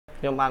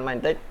ខ្ញុំបានមិន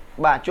តិច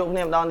បាទជួបគ្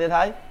នាម្ដងទៀត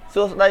ហើយ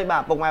សួស្ដីបា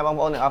ទពុកម៉ែបង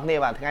ប្អូនទាំងអស់គ្នា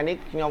បាទថ្ងៃនេះ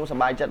ខ្ញុំស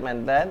ប្បាយចិត្តមែន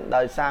ទែន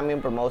ដោយសារមាន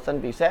promotion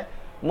ពិសេស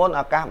មុន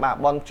ឱកាសបាទ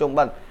បនជុំ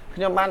បិណ្ឌខ្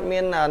ញុំបានមា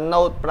ន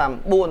Note 9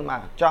បា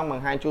ទចង់ប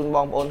ង្ហាញជូនប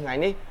ងប្អូនថ្ងៃ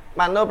នេះ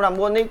បាទ Note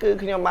 9នេះគឺ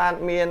ខ្ញុំបាន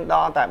មានដ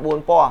ល់តែ4ព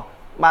ណ៌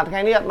បាទថ្ងៃ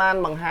នេះអត់បាន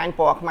បង្ហាញ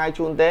ពណ៌ខ្មៅ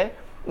ជូនទេ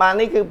បាទ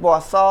នេះគឺព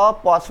ណ៌ស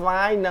ពណ៌ស្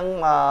វាយនិង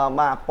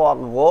បាទព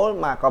ណ៌វល់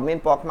បាទក៏មាន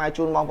ពណ៌ខ្មៅ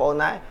ជូនបងប្អូន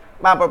ដែរ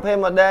បាទប្រភេទ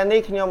model នេះ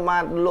ខ្ញុំបា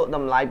នលក់ត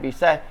ម្លៃពិ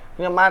សេស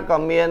ខ្ញុំបានក៏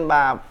មាន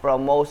បាទ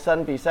promotion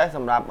ពិសេសស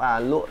ម្រាប់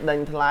លក់ដេញ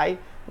ថ្លៃ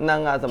និង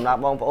សម្រាប់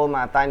បងប្អូនម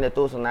កតែងតែទ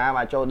ស្សនា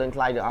បាទចូលដេញ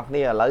ថ្លៃទាំងអស់គ្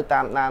នាឥឡូវតា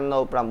មដាន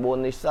Note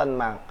 9 នេះសិន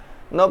បាទ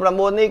Note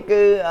 9 នេះ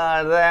គឺ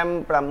RAM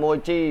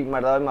 6G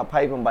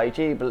 128G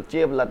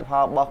ជាផលិតផ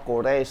លរបស់កូ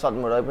រ៉េសុទ្ធ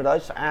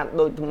 100% ស្អាត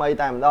ដូចថ្មី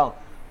តែម្ដង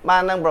បា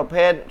ទនឹងប្រ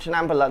ភេទឆ្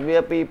នាំផលិតវា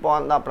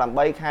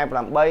2018ខែ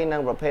8និ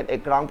ងប្រភេទអេ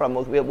ក្រង់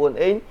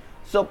 6.4 អ៊ីន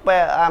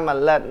Super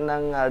AMOLED និ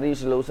ង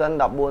resolution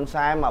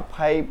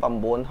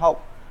 1440x2960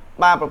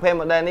 បាទប្រភេទ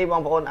model នេះប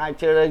ងប្អូនអាច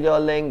ជ្រើសរើសយក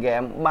លេងហ្គេ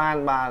មបាន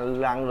បាទ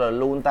ឡើងរ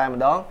លូនតែម្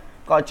ដង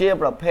ក៏ជា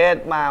ប្រភេទ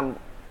បាទ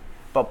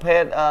ប្រភេ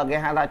ទគេ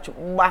ហៅថាច្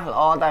បាស់ល្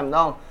អតែម្ដ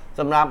ង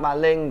សម្រាប់បាទ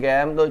លេងហ្គេ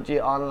មដូចជា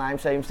អនឡាញ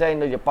ផ្សេង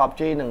ដូចជា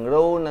PUBG និង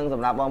RU និងស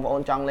ម្រាប់បងប្អូ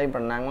នចង់លេង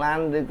ប្រណាំងឡាន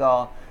ឬក៏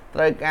ត្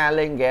រូវការ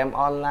លេងហ្គេម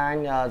អនឡាញ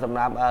សម្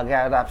រាប់គេ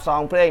ហៅថាផ្ស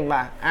ងព្រេង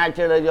បាទអាច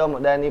ជ្រើសរើសយក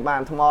model នេះបា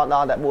នថ្មដ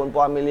ល់តែ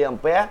 4000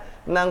 mAh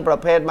និងប្រ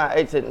ភេទបាទ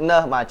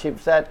XsMax បាទ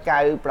chipset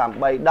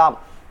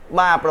 9810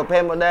បាទប្រភេ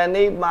ទ model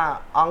នេះបាទ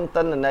អង្គ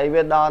ទិន្នន័យ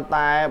វាដល់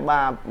តែ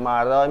បាទ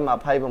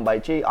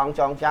 128G អង្គ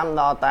ចងចាំ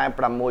ដល់តែ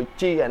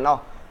 6G ឯណោះ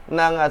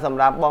និងសម្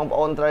រាប់បងប្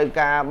អូនត្រូវ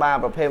ការបាទ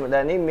ប្រភេទ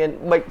model នេះមាន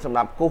ប៊ិចសម្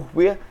រាប់គូស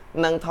វា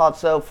និងថត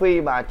selfie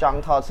បាទចង់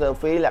ថត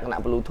selfie លក្ខណៈ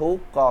Bluetooth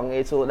ក៏ងា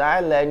យស្រួលដែរ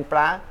លែងប្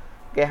រើ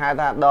គេហៅ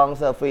ថាដង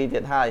selfie ទៀ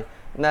តហើយ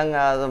និង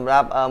សម្រា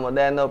ប់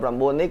model Note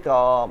 9 នេះក៏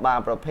បាទ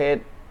ប្រភេទ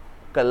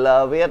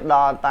color វាដ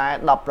ល់តែ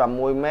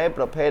 16 មេ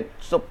ប្រភេទ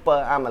Super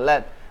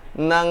AMOLED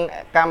និង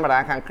កាមេរ៉ា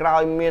ខាងក្រោ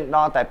យមានដ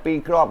ល់តែ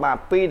2គ្រាប់បាទ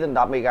2ដ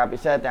ល់10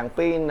 megapixel ទាំង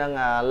ពីរនិង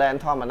lens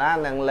ធម្មតា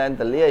និង lens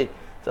ទលាយ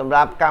សម្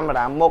រាប់កាមេ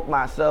រ៉ាមុខ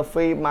បាទ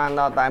selfie បាន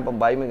ដល់តែ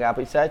8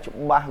 megapixel ច្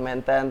បាស់មែន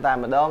តែន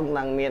ម្ដង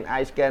និងមាន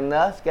eye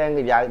scanner scan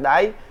ក្រយៅដៃ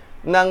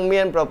និង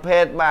មានប្រភេ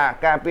ទបាទ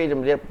ការពារជ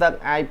ម្រាបទឹក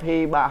IP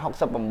បាទ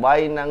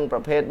68និងប្រ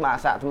ភេទបាទ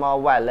សាកថ្ម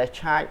wireless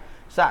charge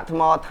សាកថ្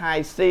ម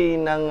Type C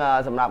និង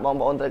សម្រាប់បង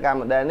ប្អូនត្រូវការ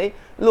model នេះ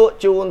លក់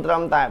ជូនត្រឹ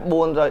មតែ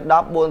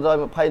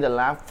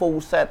$420 full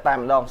set តែ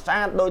ម្ដងស្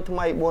អាតដូចថ្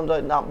មី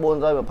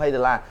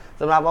$420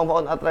សម្រាប់បងប្អូ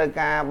នអត់ត្រូវ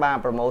ការបាទ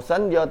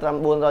promotion យកត្រឹម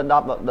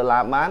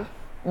$410បាន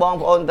បង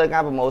ប្អូនត្រូវកា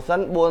រ promotion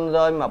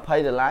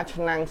 $420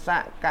 ឆ្នាំងសា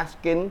ក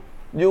Caskin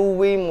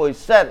UV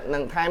 1 set និ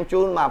ងថែមជូ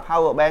នបាទ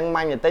power bank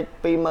magnetic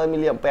 20000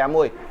 mAh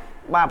មួយ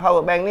បាទ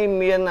power bank នេះ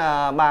មាន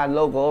បាទ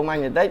logo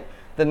magnetic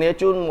ធានា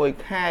ជូន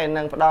1ខែ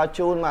និងផ្ដល់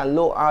ជូនមកល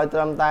ក់ឲ្យត្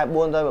រឹមតែ$420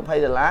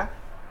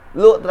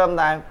លក់ត្រឹម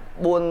តែ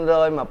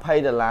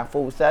$420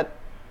 full set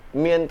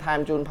មានថែម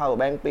ជូន power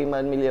bank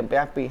 20000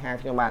 mAh ពីហាង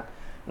ខ្ញុំបាទ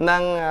និ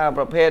ង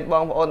ប្រភេទប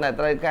ងប្អូនដែល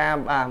ត្រូវការ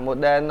បាទ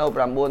model Note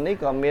 9 នេះ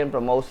ក៏មាន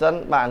promotion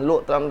បាទល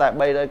ក់ត្រឹមតែ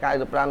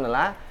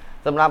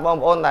$395សម្រាប់បង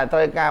ប្អូនដែលត្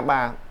រូវការ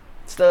បាទ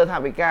ស្ទើរថា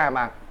វិការ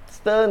បាទ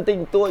ស្ទើរបន្តិច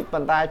បន្តួច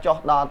ប៉ុន្តែចុះ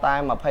ដល់តែ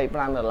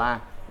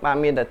$25បាទ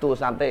មានតែទូរ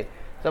ស័ព្ទទេ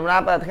សម្រា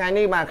ប់ថ្ងៃ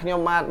នេះបាទខ្ញុំ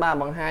បាទ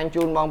បង្ហាញ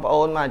ជូនបងប្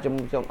អូនបាទ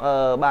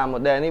បាទ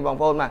model នេះបង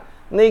ប្អូនបាទ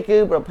នេះគឺ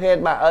ប្រភេទ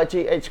បាទ LG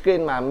H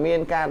screen បាទមាន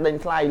ការដេញ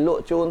ថ្លៃល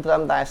ក់ជូនត្រឹ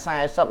មតែ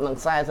$40និង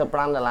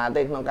$45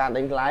ទេក្នុងការ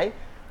ដេញថ្លៃ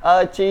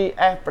LG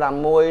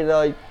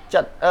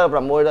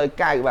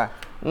S690 បាទ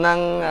និង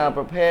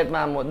ប្រភេទ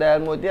បាទ model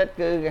មួយទៀត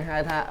គឺគេហៅ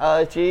ថា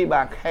LG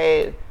បាទ K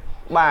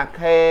បាទ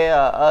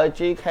LG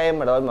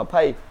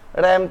K120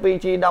 RAM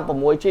 2G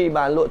 16G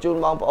បាទលក់ជូន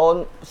បងប្អូន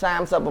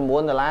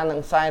$39និង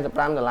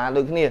$45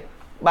ដូចគ្នា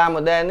បាទ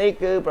model នេះ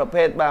គឺប្រ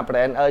ភេទបាទ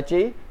brand LG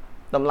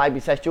តម្លៃ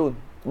ពិសេសជូន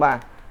បាទ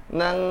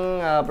និង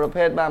ប្រ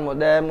ភេទបាទ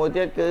model មួយ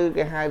ទៀតគឺ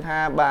គេហៅថា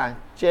បាទ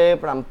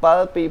J7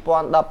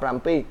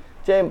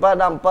 2017 J7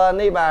 17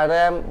នេះបាទ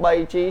RAM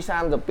 3G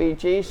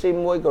 32G SIM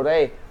 1កូរ៉េ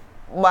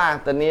បាទ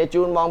ធានា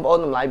ជូនបងប្អូន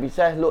តម្លៃពិ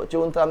សេសលក់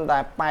ជូនត្រឹមតែ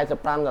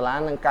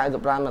$85និង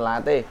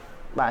$95ទេ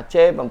បាទ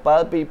J7 2017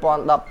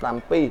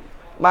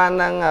បាទ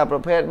នឹងប្រ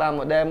ភេទបាទ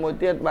model មួយ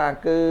ទៀតបាទ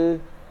គឺ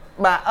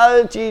បាទ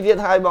LG ទៀត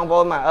ហើយបងប្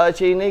អូនបាទ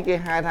LG នេះគេ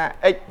ហៅថា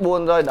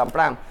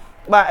X415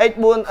 បាទ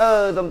X4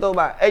 សំទោស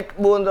បាទ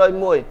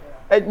X401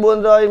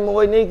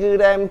 X401 នេះគឺ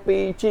RAM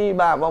 2G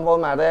បាទបងប្អូន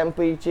បាទ RAM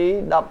 2G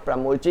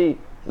 16G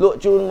លក់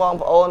ជូនបង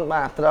ប្អូន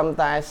បាទត្រឹម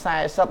តែ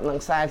$40និង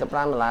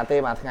$45ទេ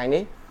បាទថ្ងៃ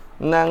នេះ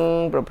និង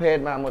ប្រភេទ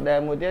បាទ model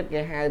មួយទៀត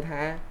គេហៅ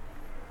ថា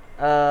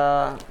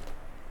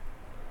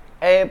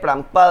A7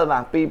 បា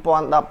ទ2017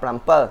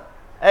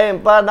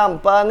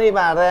 A7 នេះ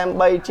បាទ RAM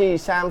 3G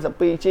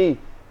 32G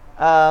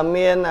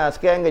មាន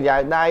scan ក្រយៅ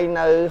ដៃ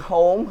នៅ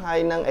home ហើយ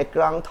និងអេ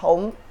ក្រង់ធំ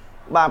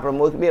បាទ 6.4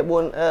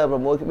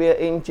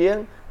 អ៊ីនជាង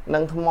និ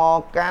ងថ្ម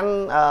កាន់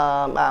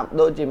បាទ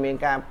ដូចជាមាន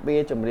ការពារ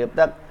ជម្រាប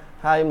ទឹក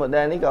ហើយ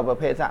model នេះក៏ប្រ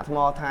ភេទសាកថ្ម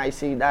Type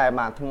C ដែរ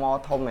បាទថ្ម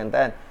ធំមែន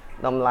តើ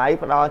តម្លៃ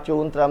ផ្ដល់ជូ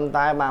នត្រឹម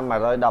តែបាទ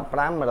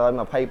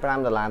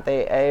$125ទេ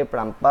A7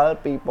 2017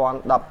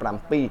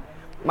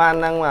 បាន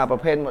នឹងប្រ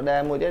ភេទ model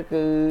មួយទៀត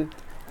គឺ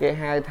គេ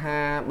ហៅថា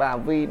បាទ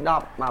V10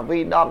 បាទ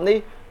V10 នេះ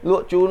ល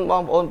ក់ជូនប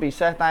ងប្អូនពិ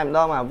សេសតែម្ដ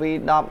ងបាទ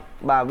V10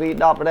 បាទ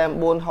V10 RAM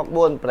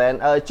 464 brand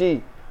LG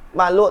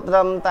បាទលក់ត្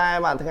រឹមតែ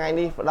បាទថ្ងៃ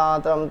នេះផ្ដល់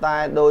ត្រឹមតែ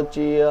ដូច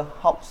ជា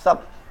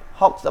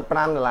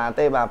$65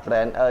ទេបាទ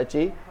brand LG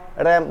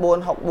RAM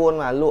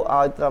 464បាទលក់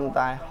ឲ្យត្រឹម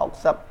តែ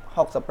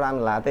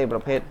$65ទេប្រ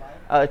ភេទ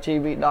LG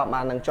V10 បា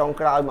ទនឹងចុង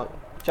ក្រោយ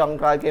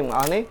គេទាំងអ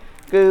ស់នេះ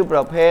គឺប្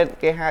រភេទ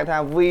គេហៅថា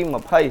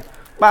V20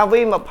 បាទ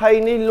V20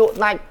 នេះលក់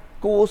ដាច់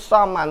គួរស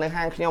មបាទនៅ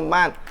ហាងខ្ញុំ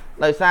បាទ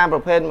ដោយសារប្រ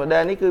ភេទ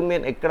model នេះគឺមា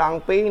នអេក្រង់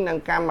2និង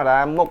កាមេរ៉ា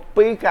មុខ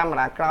2កាមេ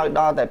រ៉ាក្រោយ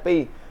ដល់តែ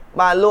2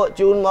បាទលក់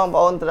ជូនបងប្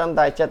អូនត្រឹម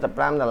តែ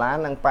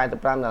$75និង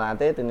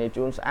$85ទេធានា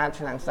ជូនស្អាត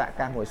ឆ្នាំងសាក់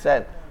កាស1សេ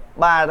ត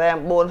បាទ RAM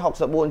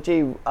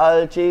 464GB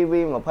LG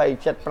V20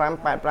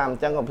 7585អ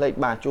ញ្ចឹងកុំភ្លេច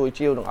បាទជួយ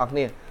ជាវទាំងអស់គ្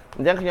នាអ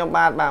ញ្ចឹងខ្ញុំ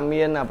បាទ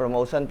មាន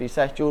promotion ពិ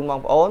សេសជូនបង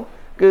ប្អូន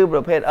គឺប្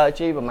រភេទ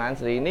LG ប្រហែល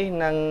ស៊េរីនេះ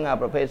និង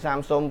ប្រភេទ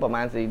Samsung ប្រ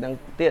ហែលស៊េរីនឹង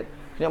ទៀត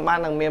ខ្ញុំបាទ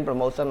នឹងមាន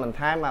promotion បន្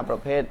ថែមបាទប្រ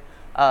ភេទ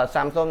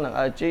Samsung និង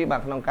LG បា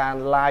ទក្នុងការ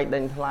live ដេ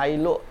ញថ្លៃ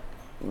លក់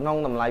ក្នុង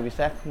តម្លៃពិ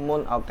សេសមុ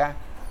នឱកាស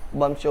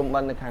បន់ជុំបិ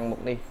ណ្ឌនៅខាងមុ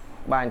ខនេះ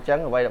បាទអញ្ចឹង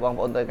អ្វីដែលបង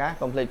ប្អូនត្រូវការ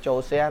កុំភ្លេចចូល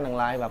share និង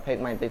live បាទ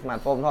page ម៉ៃតិច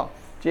smartphone ផង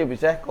ជាពិ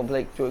សេសកុំភ្លេ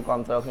ចជួយកុំ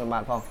ព្យូទ័រខ្ញុំបា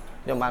ទផង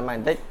ខ្ញុំបាទម៉ៃ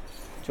តិច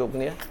ជួបគ្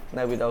នា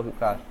នៅវីដេអូ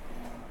ក្រោយ